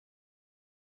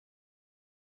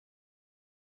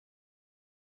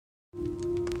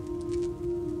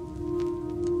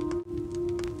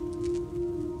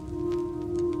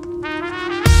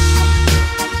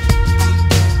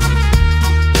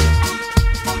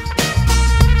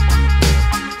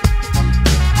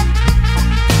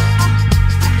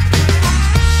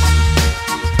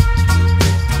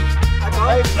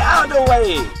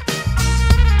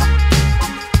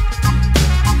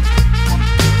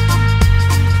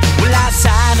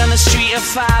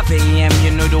at 5 AM,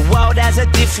 you know the world has a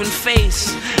different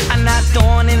face. And at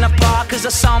dawn in the park as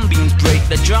the sunbeams break,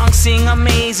 the drunk sing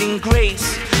Amazing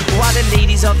Grace, while the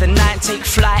ladies of the night take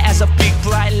flight as a big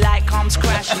bright light comes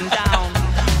crashing down.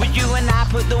 Will you and I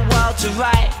put the world to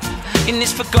right in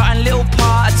this forgotten little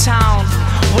part of town?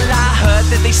 Well, I heard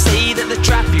that they say that the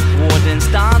traffic wardens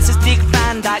dance as Dick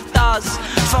Van Dyke does,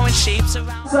 throwing shapes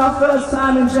around. It's our first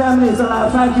time in Germany, so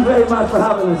thank you very much for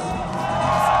having us.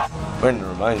 We're in the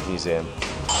Ramones Museum.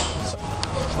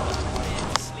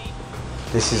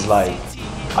 This is like,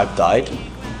 I've died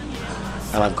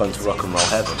and I've gone to rock and roll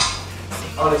heaven.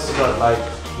 Honestly, God, like,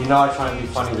 you know I try and be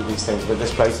funny with these things, but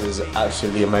this place is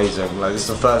absolutely amazing. Like, this is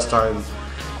the first time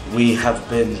we have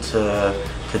been to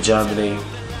Germany,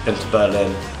 been to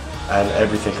Berlin, and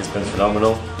everything has been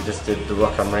phenomenal. We just did the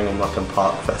Rock am Ring and Rock am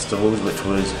Park festivals, which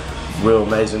was real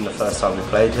amazing the first time we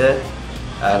played here.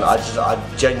 And I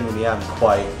genuinely am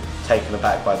quite taken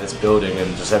aback by this building,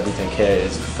 and just everything here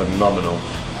is phenomenal.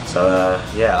 So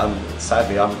yeah,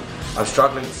 sadly I'm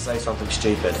struggling to say something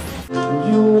stupid.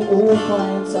 You all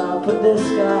point out, but this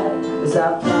guy is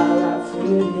out right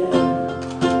through again.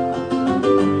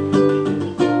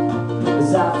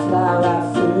 As I fly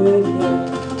right through again.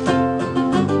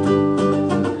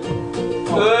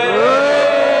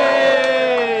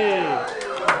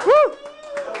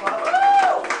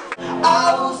 I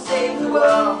will save the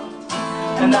world,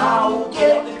 and I will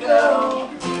get the girl.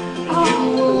 You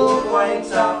will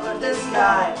point up at the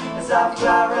sky as I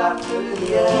fly right through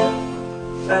the air.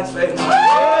 Thanks very much.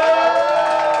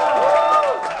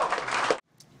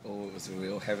 Oh, it was a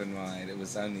real heaven ride. It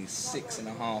was only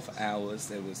 6.5 hours.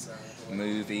 There was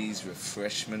movies,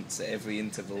 refreshments at every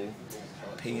interval,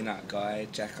 Peanut Guy,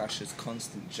 Jack Usher's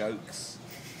constant jokes,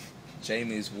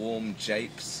 Jamie's warm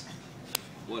japes.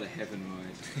 What a heaven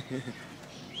ride.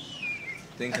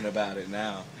 Thinking about it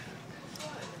now.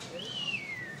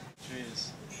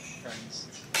 Cheers, friends.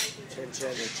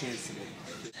 Cheers to me.